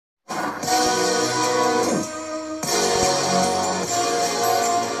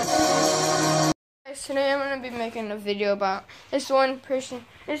gonna be making a video about this one person.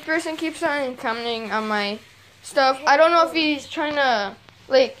 This person keeps on commenting on my stuff. I don't know if he's trying to,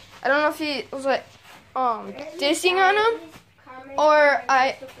 like, I don't know if he was like dissing on him or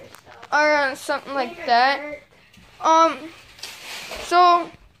something like that. So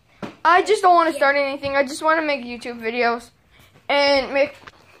I just don't want to start anything. I just want to make YouTube videos and make,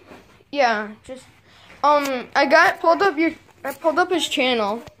 yeah, just I pulled up his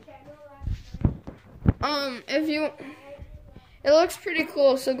channel. It looks pretty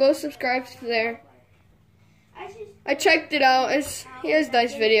cool, so go subscribe to there. I checked it out. He has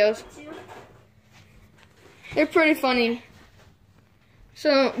nice videos. They're pretty funny.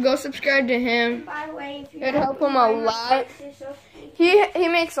 So go subscribe to him. It'd help him a lot. He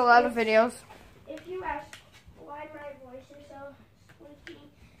makes a lot of videos. If you ask why my voice is so squeaky,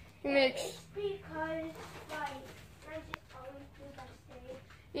 He makes. it's because like I just always do that stage.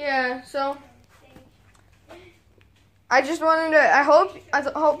 Yeah. So I just wanted to. I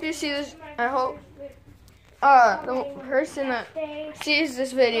hope you see this. I hope the person that sees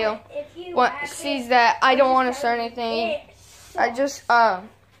this video sees that I don't want to start anything. I just want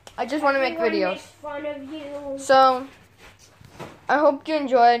to make videos. So I hope you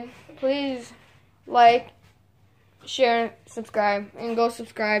enjoyed. Please like, share, subscribe, and go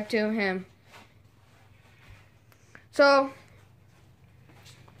subscribe to him. So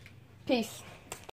peace.